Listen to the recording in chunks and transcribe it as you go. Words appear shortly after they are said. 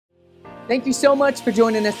Thank you so much for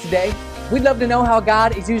joining us today. We'd love to know how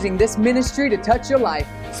God is using this ministry to touch your life.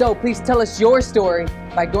 So please tell us your story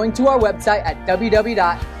by going to our website at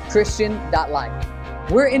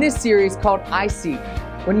www.christian.life. We're in a series called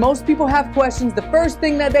iSeek. When most people have questions, the first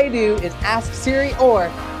thing that they do is ask Siri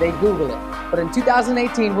or they Google it. But in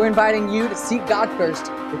 2018, we're inviting you to seek God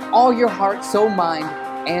first with all your heart, soul, mind,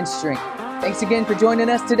 and strength. Thanks again for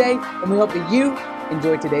joining us today, and we hope that you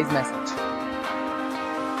enjoy today's message.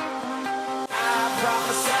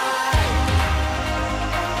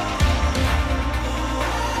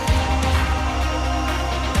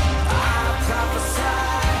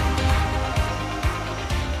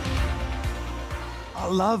 I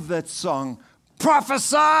love that song,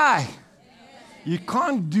 Prophesy! You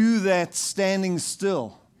can't do that standing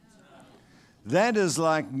still. That is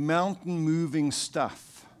like mountain moving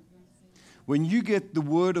stuff. When you get the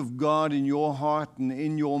word of God in your heart and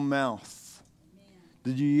in your mouth,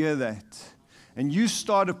 did you hear that? And you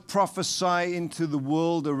start to prophesy into the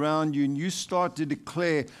world around you and you start to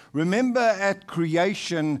declare. Remember at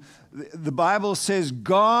creation, the Bible says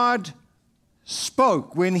God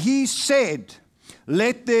spoke. When He said,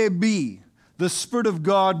 let there be, the Spirit of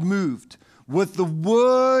God moved. With the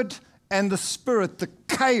Word and the Spirit, the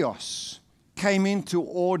chaos came into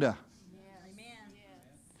order. Amen.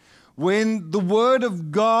 When the Word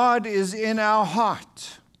of God is in our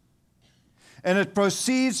heart, and it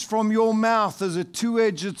proceeds from your mouth as a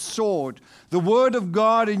two-edged sword, the Word of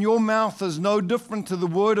God in your mouth is no different to the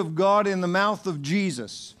Word of God in the mouth of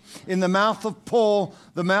Jesus. In the mouth of Paul,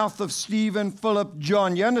 the mouth of Stephen, Philip,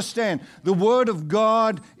 John. You understand? The Word of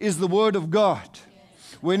God is the Word of God.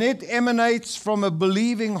 When it emanates from a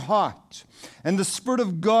believing heart and the Spirit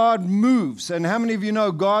of God moves, and how many of you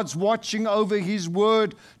know God's watching over His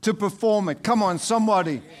Word to perform it? Come on,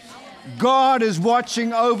 somebody. God is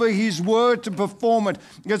watching over His Word to perform it.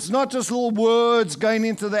 It's not just little words going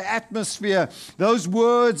into the atmosphere. Those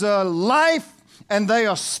words are life. And they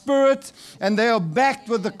are spirit, and they are backed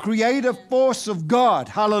with the creative force of God.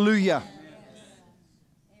 Hallelujah.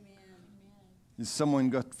 Has someone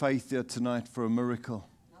got faith here tonight for a miracle,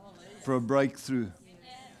 for a breakthrough?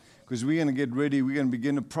 Because we're going to get ready. We're going to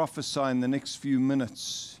begin to prophesy in the next few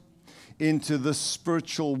minutes into this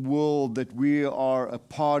spiritual world that we are a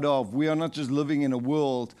part of. We are not just living in a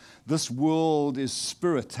world. This world is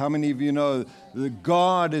spirit. How many of you know that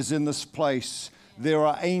God is in this place? There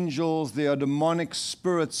are angels, there are demonic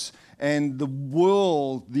spirits, and the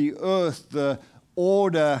world, the earth, the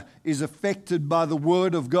order is affected by the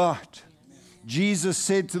Word of God. Jesus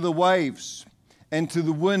said to the waves and to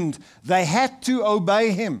the wind, they had to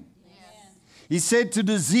obey Him. He said to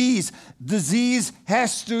disease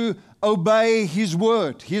has to obey His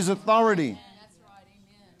word, His authority.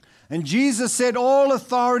 And Jesus said, all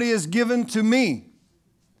authority is given to me.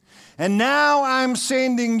 And now I'm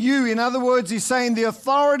sending you. In other words, He's saying the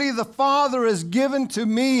authority the Father has given to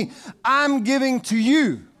me, I'm giving to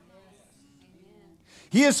you.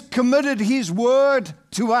 He has committed His word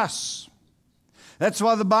to us. That's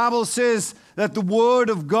why the Bible says that the word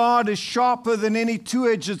of God is sharper than any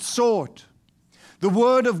two-edged sword. The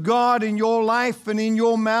word of God in your life and in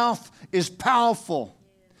your mouth is powerful.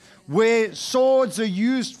 Where swords are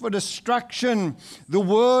used for destruction, the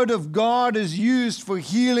Word of God is used for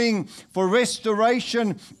healing, for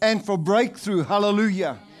restoration, and for breakthrough.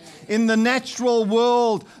 Hallelujah. In the natural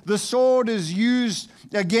world, the sword is used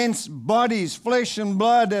against bodies, flesh and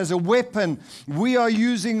blood as a weapon. We are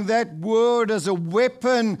using that word as a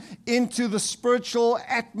weapon into the spiritual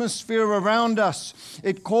atmosphere around us.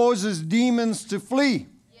 It causes demons to flee.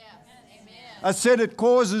 Yes. I said it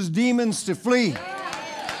causes demons to flee.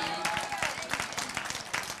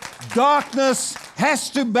 Darkness has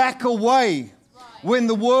to back away when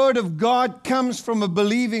the Word of God comes from a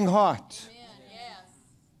believing heart.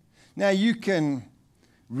 Now, you can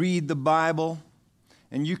read the Bible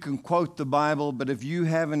and you can quote the Bible, but if you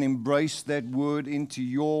haven't embraced that Word into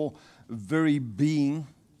your very being,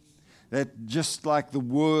 that just like the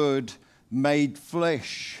Word made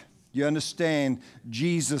flesh, you understand,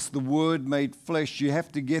 Jesus, the Word made flesh, you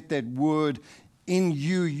have to get that Word in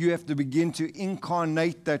you. You have to begin to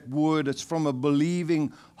incarnate that word. It's from a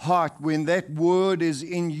believing heart. When that word is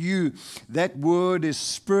in you, that word is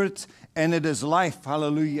spirit and it is life.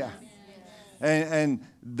 Hallelujah. And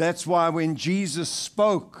that's why when Jesus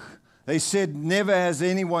spoke, they said, never has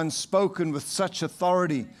anyone spoken with such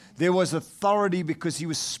authority. There was authority because He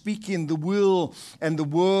was speaking the will and the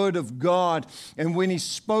word of God. And when He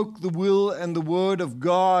spoke the will and the word of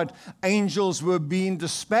God, angels were being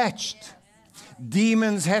dispatched.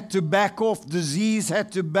 Demons had to back off. Disease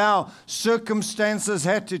had to bow. Circumstances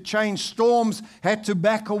had to change. Storms had to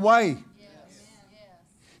back away.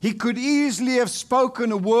 He could easily have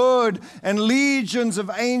spoken a word and legions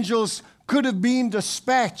of angels could have been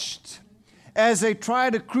dispatched. As they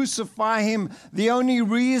tried to crucify him, the only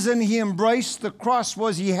reason he embraced the cross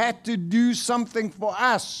was he had to do something for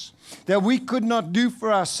us that we could not do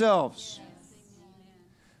for ourselves.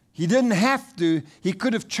 He didn't have to. He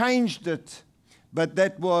could have changed it. But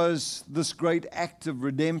that was this great act of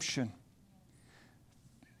redemption.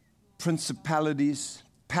 Principalities,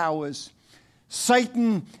 powers,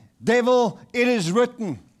 Satan, devil, it is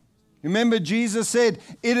written. Remember, Jesus said,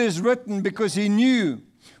 it is written, because he knew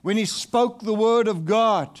when he spoke the word of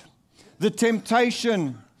God, the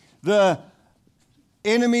temptation, the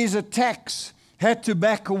enemy's attacks had to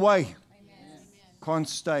back away. Amen. Can't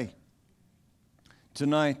stay.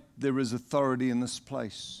 Tonight, there is authority in this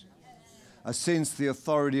place. I sense the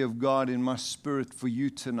authority of God in my spirit for you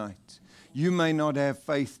tonight. You may not have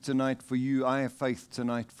faith tonight for you. I have faith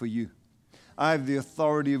tonight for you. I have the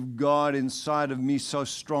authority of God inside of me so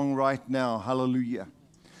strong right now. Hallelujah.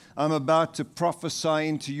 I'm about to prophesy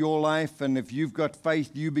into your life, and if you've got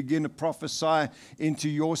faith, you begin to prophesy into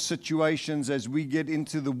your situations as we get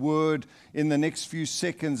into the Word in the next few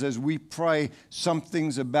seconds. As we pray,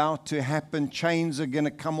 something's about to happen. Chains are going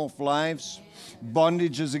to come off lives.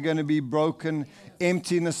 Bondages are going to be broken.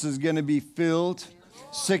 Emptiness is going to be filled.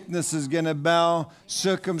 Sickness is going to bow.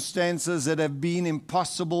 Circumstances that have been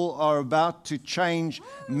impossible are about to change.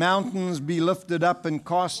 Mountains be lifted up and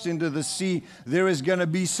cast into the sea. There is going to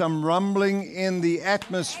be some rumbling in the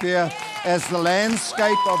atmosphere as the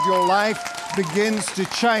landscape of your life begins to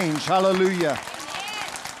change. Hallelujah.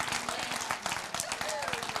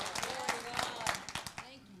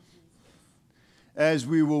 As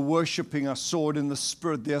we were worshiping, I saw it in the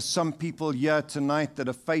Spirit. There are some people here tonight that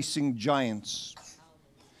are facing giants.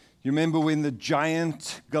 You remember when the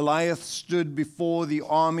giant Goliath stood before the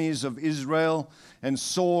armies of Israel, and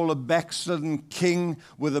Saul, a backslidden king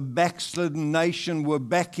with a backslidden nation, were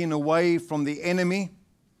backing away from the enemy?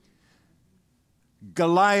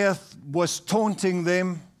 Goliath was taunting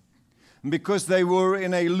them, and because they were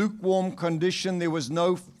in a lukewarm condition, there was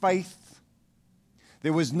no faith,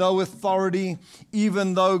 there was no authority,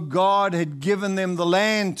 even though God had given them the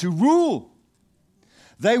land to rule.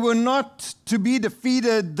 They were not to be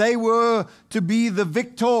defeated, they were to be the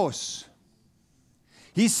victors.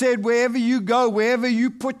 He said, wherever you go, wherever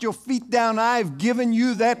you put your feet down, I've given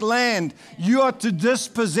you that land. You are to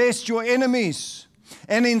dispossess your enemies.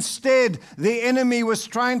 And instead, the enemy was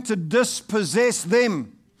trying to dispossess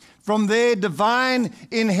them from their divine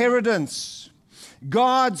inheritance.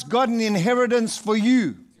 God's got an inheritance for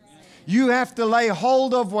you. You have to lay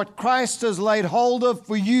hold of what Christ has laid hold of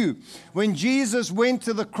for you. When Jesus went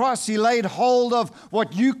to the cross, he laid hold of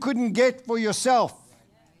what you couldn't get for yourself.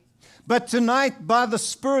 But tonight, by the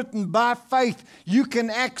Spirit and by faith, you can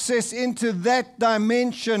access into that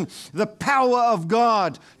dimension the power of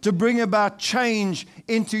God to bring about change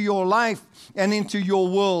into your life and into your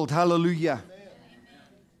world. Hallelujah.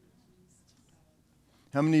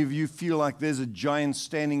 How many of you feel like there's a giant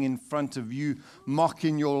standing in front of you,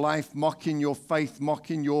 mocking your life, mocking your faith,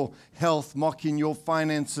 mocking your health, mocking your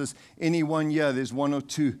finances? Anyone here? There's one or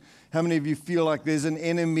two. How many of you feel like there's an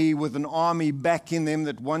enemy with an army backing them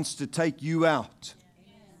that wants to take you out?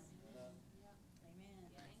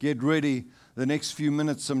 Get ready. The next few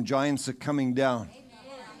minutes, some giants are coming down.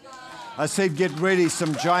 I said, get ready.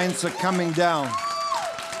 Some giants are coming down.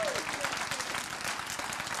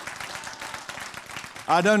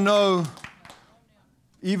 I don't know,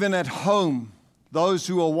 even at home, those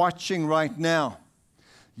who are watching right now,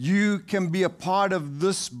 you can be a part of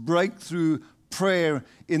this breakthrough prayer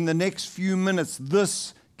in the next few minutes.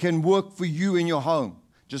 This can work for you in your home.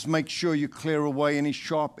 Just make sure you clear away any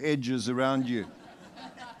sharp edges around you.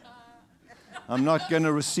 I'm not going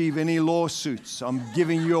to receive any lawsuits. I'm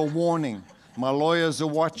giving you a warning. My lawyers are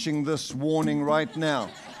watching this warning right now.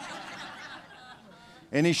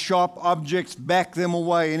 Any sharp objects, back them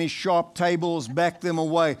away. Any sharp tables, back them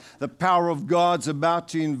away. The power of God's about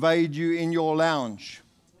to invade you in your lounge,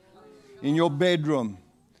 in your bedroom.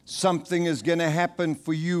 Something is going to happen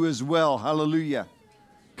for you as well. Hallelujah.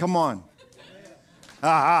 Come on.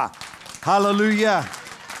 Aha. Hallelujah.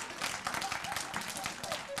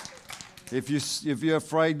 If you're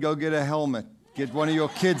afraid, go get a helmet. Get one of your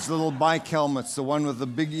kids' little bike helmets, the one with the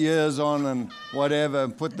big ears on and whatever,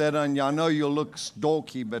 and put that on you. I know you'll look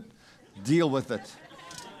dorky, but deal with it.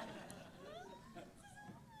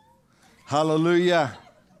 Hallelujah.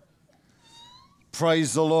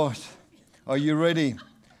 Praise the Lord. Are you ready?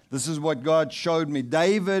 This is what God showed me.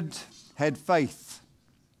 David had faith.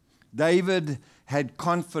 David had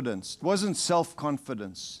confidence. It wasn't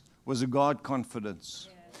self-confidence. It was a God confidence.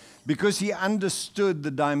 because he understood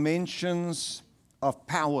the dimensions of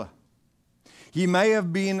power. He may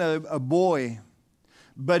have been a boy,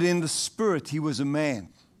 but in the spirit, he was a man.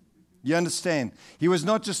 You understand? He was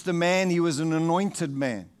not just a man, he was an anointed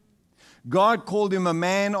man. God called him a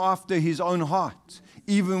man after his own heart,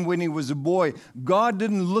 even when he was a boy. God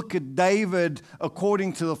didn't look at David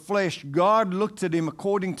according to the flesh. God looked at him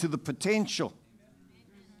according to the potential.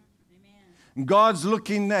 God's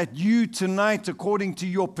looking at you tonight according to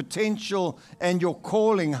your potential and your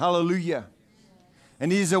calling. Hallelujah.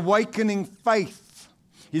 And He's awakening faith.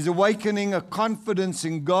 He's awakening a confidence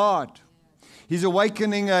in God. He's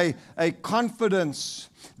awakening a confidence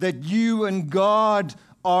that you and God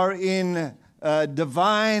are in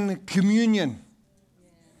divine communion.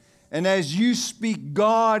 And as you speak,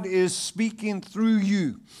 God is speaking through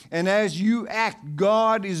you. And as you act,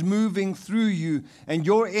 God is moving through you. And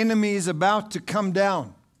your enemy is about to come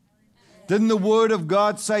down. Didn't the Word of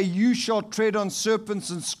God say, you shall tread on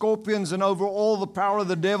serpents and scorpions and over all the power of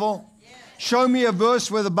the devil? Show me a verse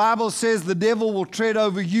where the Bible says the devil will tread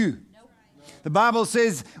over you. The Bible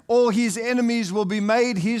says all his enemies will be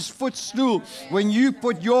made his footstool. When you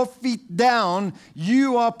put your feet down,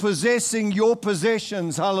 you are possessing your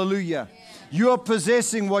possessions. Hallelujah. You are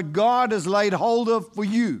possessing what God has laid hold of for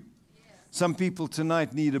you. Some people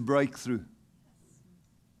tonight need a breakthrough.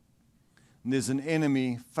 And there's an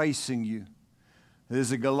enemy facing you.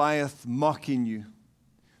 There's a Goliath mocking you.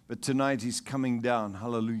 But tonight he's coming down.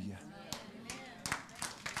 Hallelujah.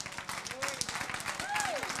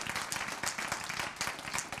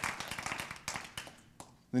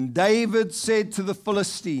 Then David said to the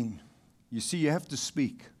Philistine, you see, you have to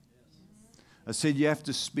speak. I said you have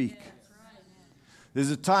to speak.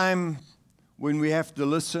 There's a time when we have to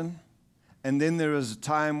listen, and then there is a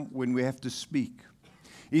time when we have to speak.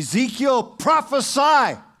 Ezekiel,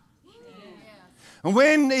 prophesy. And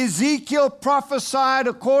when Ezekiel prophesied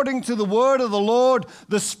according to the word of the Lord,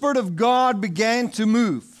 the Spirit of God began to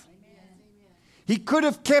move. He could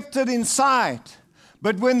have kept it inside.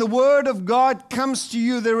 But when the word of God comes to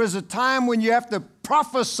you, there is a time when you have to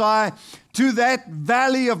prophesy to that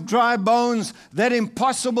valley of dry bones, that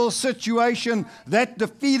impossible situation, that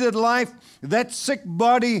defeated life, that sick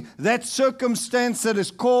body, that circumstance that is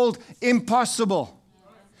called impossible.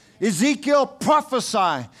 Ezekiel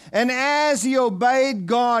prophesied, and as he obeyed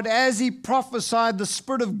God, as he prophesied, the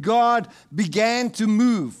Spirit of God began to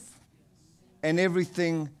move, and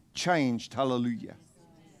everything changed. Hallelujah.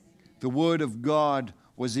 The word of God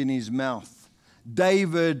was in his mouth.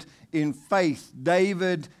 David in faith,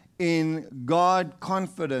 David in God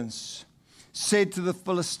confidence, said to the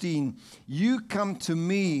Philistine, you come to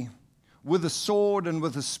me with a sword and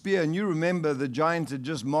with a spear. And you remember the giant had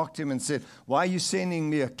just mocked him and said, why are you sending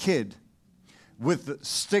me a kid with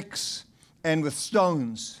sticks and with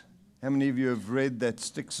stones? How many of you have read that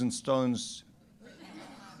sticks and stones?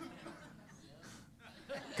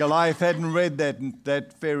 Goliath hadn't read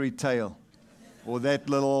that fairy tale or that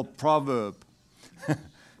little proverb.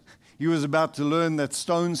 He was about to learn that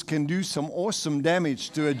stones can do some awesome damage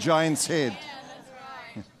to a giant's head. Yeah,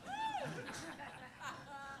 that's right.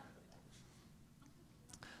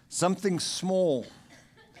 Something small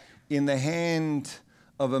in the hand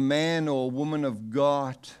of a man or a woman of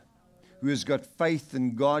God who has got faith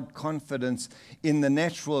and God confidence in the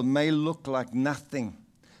natural, it may look like nothing.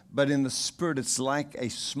 But in the spirit, it's like a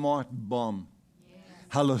smart bomb. Yes.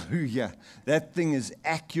 Hallelujah. That thing is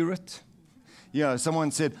accurate. You know,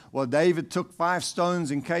 someone said, well, David took 5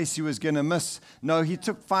 stones in case he was going to miss. No, he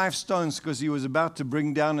took 5 stones because he was about to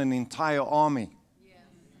bring down an entire army. Yes.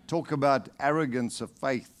 Talk about arrogance of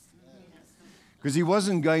faith. Because he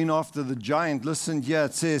wasn't going after the giant. Listen here,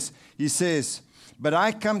 he says, but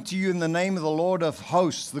I come to you in the name of the Lord of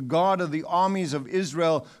hosts, the God of the armies of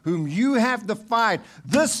Israel, whom you have defied.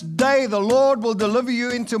 This day the Lord will deliver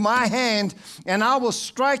you into my hand, and I will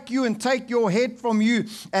strike you and take your head from you.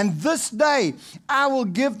 And this day I will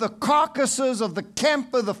give the carcasses of the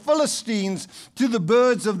camp of the Philistines to the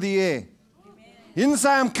birds of the air. He didn't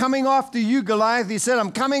say, I'm coming after you, Goliath. He said,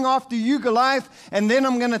 I'm coming after you, Goliath, and then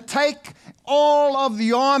I'm going to take all of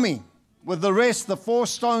the army. With the rest, the 4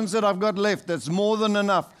 stones that I've got left, that's more than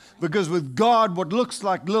enough. Because with God, what looks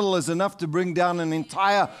like little is enough to bring down an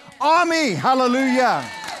entire army. Hallelujah.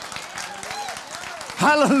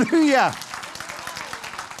 Hallelujah.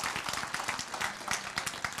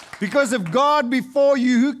 Because if God before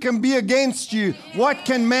you, who can be against you? What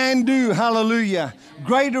can man do? Hallelujah.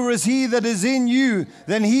 Greater is he that is in you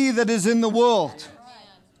than he that is in the world.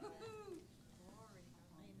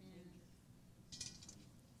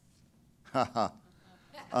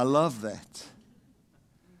 I love that.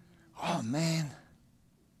 Oh, man.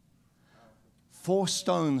 4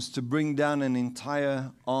 stones to bring down an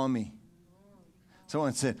entire army.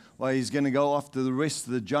 Someone said, well, he's going to go after the rest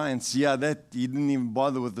of the giants. Yeah, that he didn't even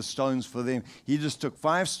bother with the stones for them. He just took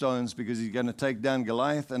 5 stones because he's going to take down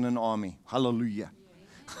Goliath and an army. Hallelujah.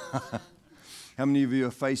 How many of you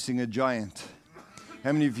are facing a giant?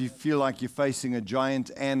 How many of you feel like you're facing a giant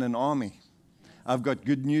and an army? I've got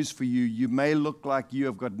good news for you. You may look like you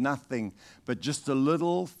have got nothing, but just a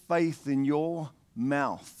little faith in your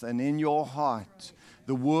mouth and in your heart.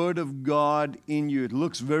 The Word of God in you. It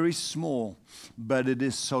looks very small, but it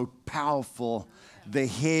is so powerful. The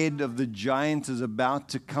head of the giant is about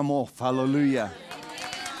to come off. Hallelujah.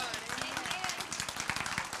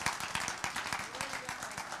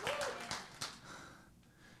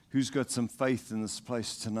 Who's got some faith in this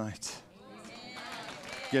place tonight?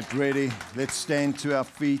 Get ready. Let's stand to our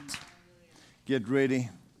feet. Get ready.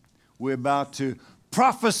 We're about to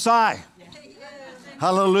prophesy.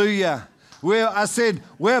 Hallelujah. I said,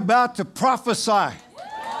 we're about to prophesy.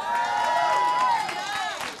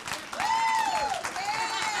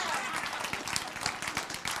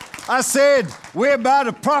 I said, we're about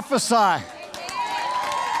to prophesy.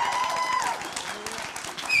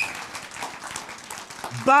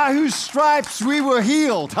 By whose stripes we were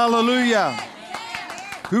healed. Hallelujah.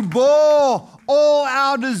 Who bore all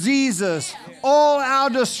our diseases, all our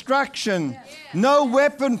destruction. No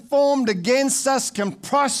weapon formed against us can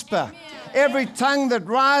prosper. Every tongue that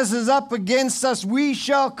rises up against us, we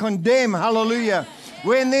shall condemn. Hallelujah.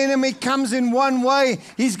 When the enemy comes in one way,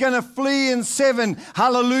 he's going to flee in 7.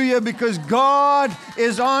 Hallelujah. Because God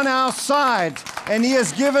is on our side and He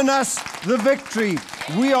has given us the victory.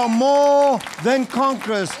 We are more than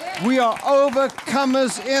conquerors. We are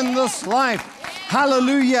overcomers in this life.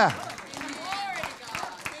 Hallelujah.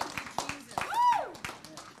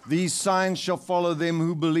 These signs shall follow them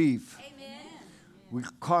who believe. We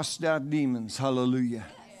cast out demons. Hallelujah.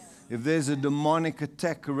 If there's a demonic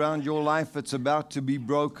attack around your life, it's about to be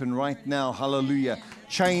broken right now. Hallelujah.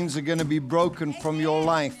 Chains are going to be broken from your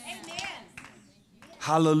life.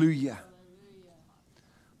 Hallelujah.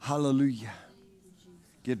 Hallelujah.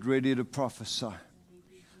 Get ready to prophesy.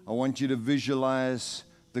 I want you to visualize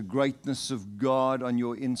the greatness of God on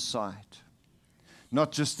your inside.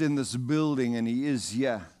 Not just in this building, and He is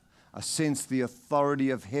here. I sense the authority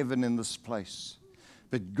of heaven in this place.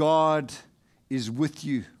 But God is with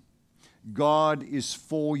you. God is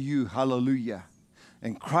for you. Hallelujah.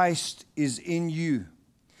 And Christ is in you.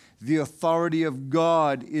 The authority of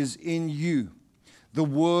God is in you. The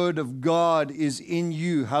Word of God is in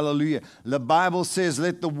you. Hallelujah. The Bible says,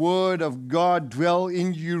 let the Word of God dwell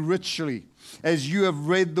in you richly. As you have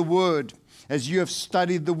read the Word, as you have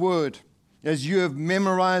studied the Word, as you have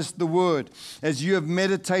memorized the Word, as you have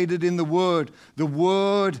meditated in the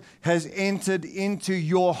Word has entered into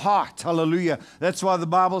your heart. Hallelujah. That's why the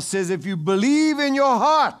Bible says if you believe in your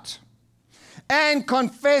heart and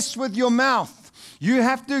confess with your mouth, you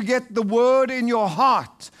have to get the Word in your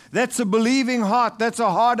heart. That's a believing heart. That's a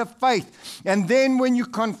heart of faith. And then when you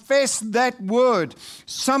confess that Word,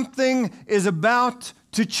 something is about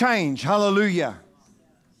to change. Hallelujah.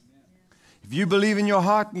 If you believe in your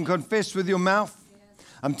heart and confess with your mouth,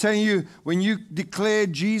 I'm telling you, when you declare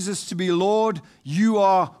Jesus to be Lord, you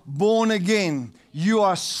are born again. You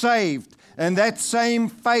are saved. And that same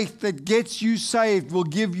faith that gets you saved will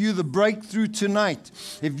give you the breakthrough tonight.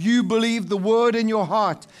 If you believe the Word in your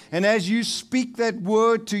heart, and as you speak that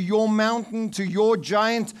Word to your mountain, to your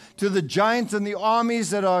giant, to the giants and the armies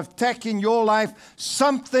that are attacking your life,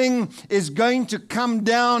 something is going to come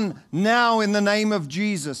down now in the name of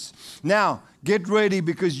Jesus. Now, get ready,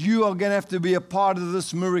 because you are going to have to be a part of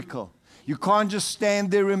this miracle. You can't just stand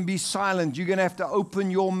there and be silent. You're going to have to open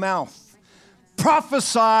your mouth.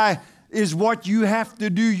 Prophesy is what you have to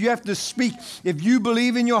do. You have to speak. If you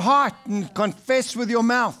believe in your heart and confess with your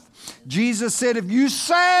mouth, Jesus said, if you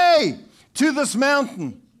say to this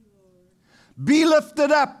mountain, be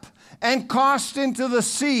lifted up and cast into the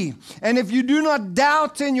sea, and if you do not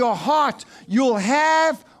doubt in your heart, you'll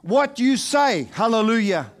have what you say.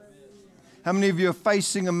 Hallelujah. How many of you are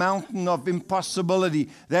facing a mountain of impossibility?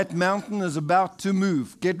 That mountain is about to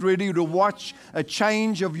move. Get ready to watch a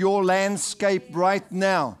change of your landscape right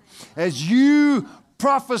now. As you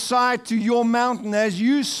prophesy to your mountain, as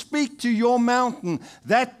you speak to your mountain,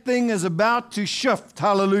 that thing is about to shift.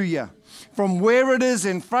 Hallelujah. From where it is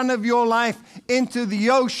in front of your life into the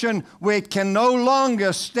ocean where it can no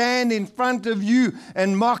longer stand in front of you,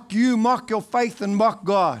 mock your faith and mock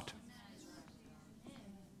God.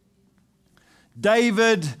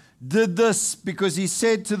 David did this because he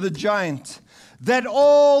said to the giant, that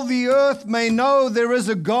all the earth may know there is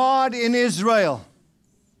a God in Israel.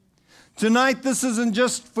 Tonight, this isn't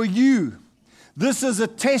just for you. This is a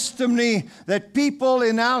testimony that people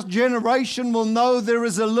in our generation will know there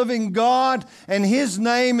is a living God, and His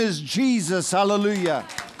name is Jesus. Hallelujah.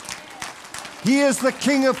 He is the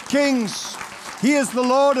King of Kings. He is the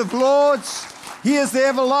Lord of Lords. He is the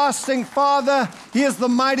everlasting Father. He is the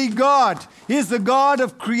mighty God. He is the God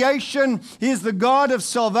of creation. He is the God of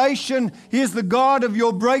salvation. He is the God of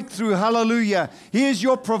your breakthrough. Hallelujah. He is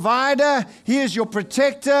your provider. He is your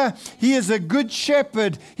protector. He is a good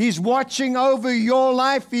shepherd. He's watching over your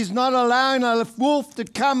life. He's not allowing a wolf to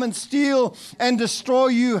come and steal and destroy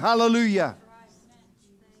you. Hallelujah.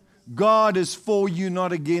 God is for you,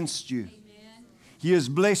 not against you. He has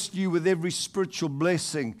blessed you with every spiritual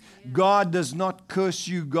blessing. God does not curse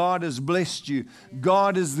you. God has blessed you.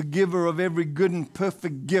 God is the giver of every good and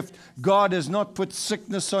perfect gift. God has not put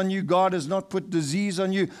sickness on you. God has not put disease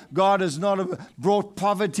on you. God has not brought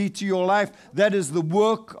poverty to your life. That is the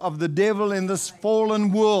work of the devil in this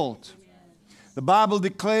fallen world. The Bible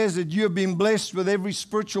declares that you have been blessed with every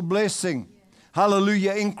spiritual blessing.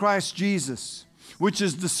 Hallelujah, in Christ Jesus, which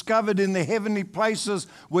is discovered in the heavenly places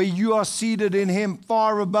where you are seated in Him,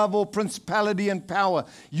 far above all principality and power.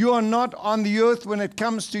 You are not on the earth when it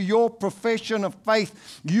comes to your profession of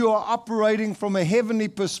faith. You are operating from a heavenly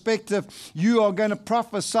perspective. You are going to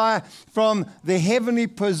prophesy from the heavenly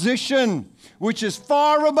position, which is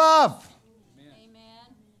far above.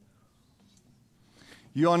 Amen.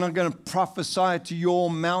 You are not going to prophesy to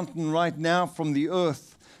your mountain right now from the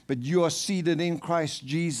earth, but you are seated in Christ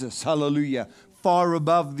Jesus. Hallelujah. Far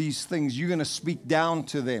above these things. You're going to speak down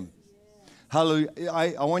to them. Hallelujah.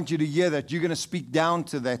 I want you to hear that. You're going to speak down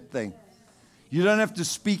to that thing. You don't have to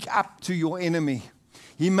speak up to your enemy.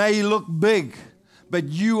 He may look big, but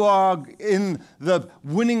you are in the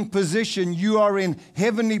winning position. You are in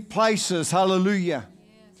heavenly places. Hallelujah.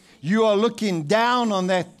 You are looking down on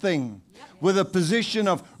that thing with a position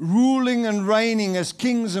of ruling and reigning as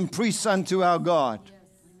kings and priests unto our God.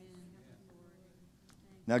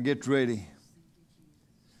 Now get ready.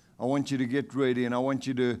 I want you to get ready, and I want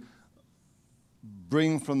you to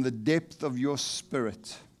bring from the depth of your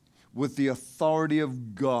spirit, with the authority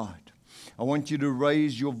of God, I want you to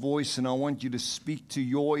raise your voice, and I want you to speak to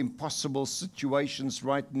your impossible situations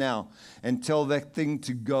right now and tell that thing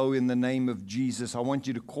to go in the name of Jesus. I want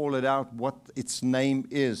you to call it out what its name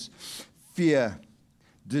is. Fear,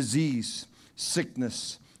 disease,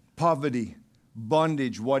 sickness, poverty,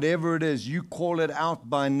 bondage, whatever it is, you call it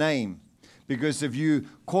out by name. Because if you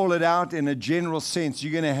call it out in a general sense,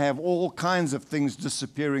 you're going to have all kinds of things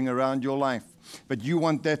disappearing around your life. But you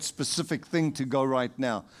want that specific thing to go right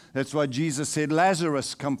now. That's why Jesus said,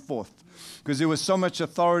 Lazarus, come forth. Because there was so much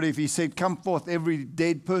authority. If He said, come forth, every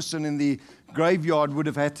dead person in the graveyard would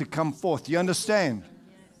have had to come forth. You understand?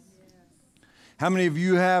 How many of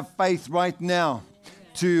you have faith right now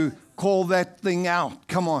to call that thing out?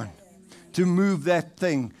 Come on. To move that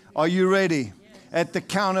thing. Are you ready? At the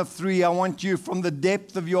count of 3, I want you from the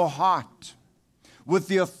depth of your heart, with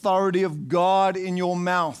the authority of God in your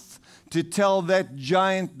mouth, to tell that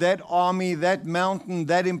giant, that army, that mountain,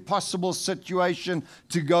 that impossible situation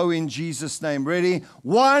to go in Jesus' name. Ready?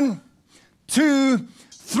 1, 2,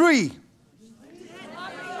 3.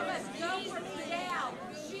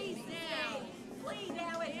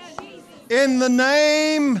 In the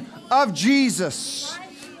name of Jesus,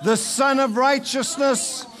 the Son of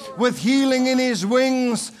Righteousness, with healing in His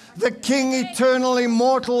wings, the King eternal,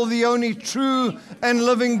 immortal, the only true and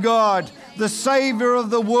living God, the Savior of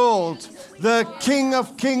the world, the King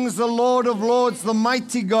of kings, the Lord of lords, the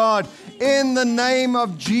mighty God, in the name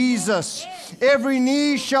of Jesus. Every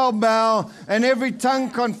knee shall bow and every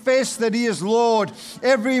tongue confess that He is Lord.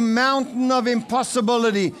 Every mountain of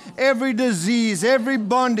impossibility, every disease, every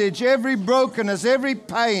bondage, every brokenness, every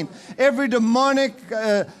pain, every demonic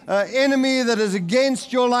enemy that is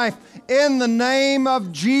against your life, in the name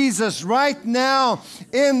of Jesus, right now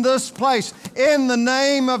in this place, in the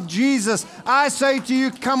name of Jesus, I say to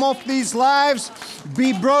you, come off these lives,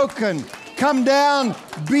 be broken, come down,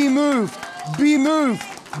 be moved, be moved,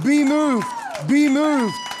 be moved. Be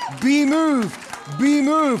moved, be moved, be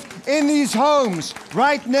moved in these homes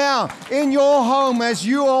right now, in your home as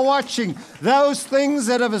you are watching. Those things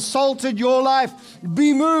that have assaulted your life,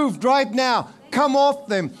 be moved right now. Come off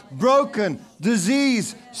them. Broken,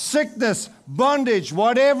 disease, sickness, bondage,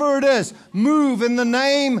 whatever it is, move in the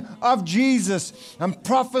name of Jesus. I'm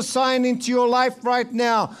prophesying into your life right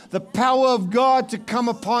now the power of God to come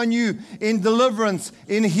upon you in deliverance,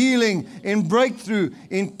 in healing, in breakthrough,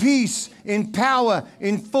 in peace, in power,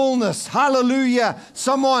 in fullness. Hallelujah.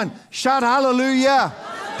 Someone shout hallelujah.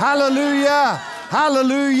 Hallelujah.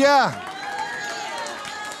 Hallelujah.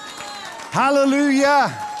 Hallelujah.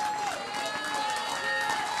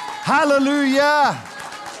 Hallelujah.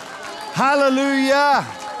 Hallelujah.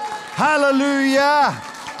 Hallelujah.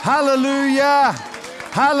 Hallelujah.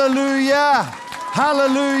 Hallelujah.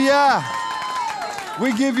 Hallelujah.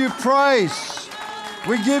 We give you praise.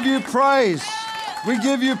 We give you praise. We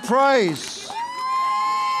give you praise.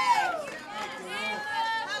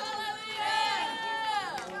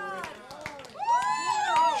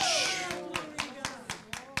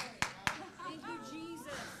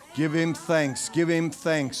 Give him thanks. Give him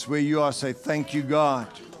thanks. Where you are, say, thank you, God,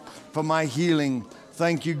 for my healing.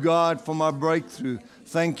 Thank you, God, for my breakthrough.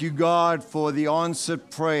 Thank you, God, for the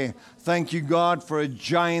answered prayer. Thank you, God, for a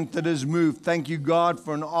giant that has moved. Thank you, God,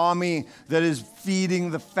 for an army that is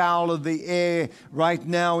feeding the fowl of the air right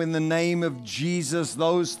now in the name of Jesus.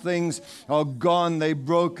 Those things are gone. They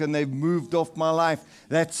broke and they've moved off my life.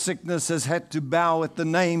 That sickness has had to bow at the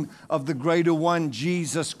name of the greater one,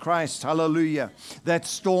 Jesus Christ. Hallelujah. That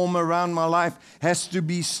storm around my life has to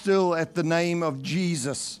be still at the name of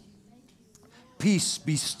Jesus. Peace,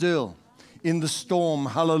 be still in the storm.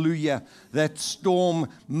 Hallelujah. That storm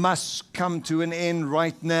must come to an end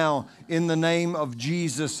right now in the name of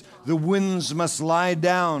Jesus. The winds must lie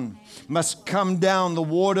down, must come down. The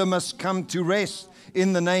water must come to rest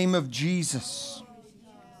in the name of Jesus.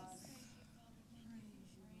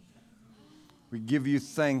 We give you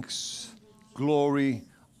thanks, glory,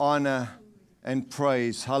 honor, and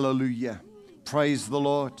praise. Hallelujah. Praise the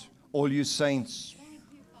Lord, all you saints.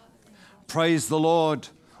 Praise the Lord,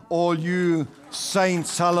 all you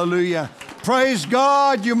saints. Hallelujah. Praise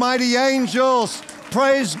God, you mighty angels.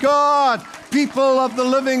 Praise God, people of the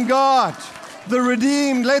living God. The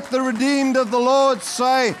redeemed, let the redeemed of the Lord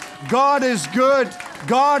say, God is good.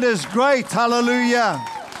 God is great. Hallelujah.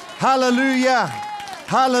 Hallelujah.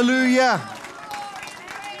 Hallelujah.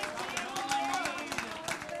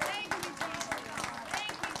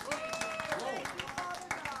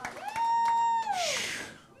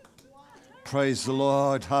 Praise the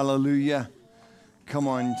Lord. Hallelujah. Come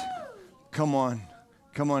on. Come on.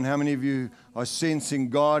 Come on. How many of you are sensing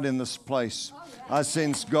God in this place? I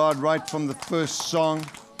sense God right from the first song.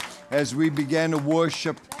 As we began to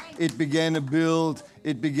worship, it began to build.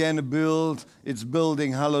 It began to build. It's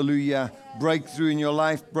building. Hallelujah. Breakthrough in your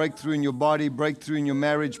life, breakthrough in your body, breakthrough in your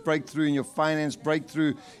marriage, breakthrough in your finance,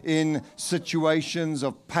 breakthrough in situations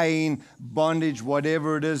of pain, bondage,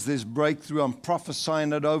 whatever it is, there's breakthrough. I'm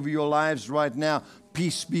prophesying it over your lives right now.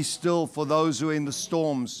 Peace be still for those who are in the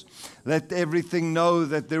storms. Let everything know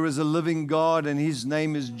that there is a living God and his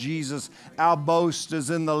name is Jesus. Our boast is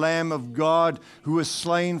in the Lamb of God who was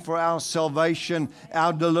slain for our salvation,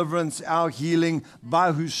 our deliverance, our healing,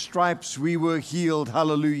 by whose stripes we were healed.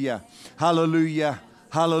 Hallelujah. Hallelujah.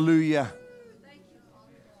 Hallelujah.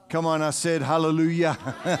 Come on, I said hallelujah.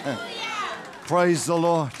 Praise the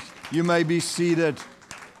Lord. You may be seated.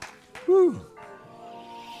 Woo.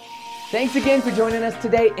 Thanks again for joining us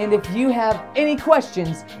today. And if you have any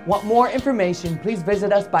questions, want more information, please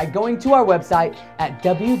visit us by going to our website at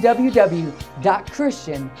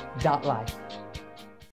www.christian.life.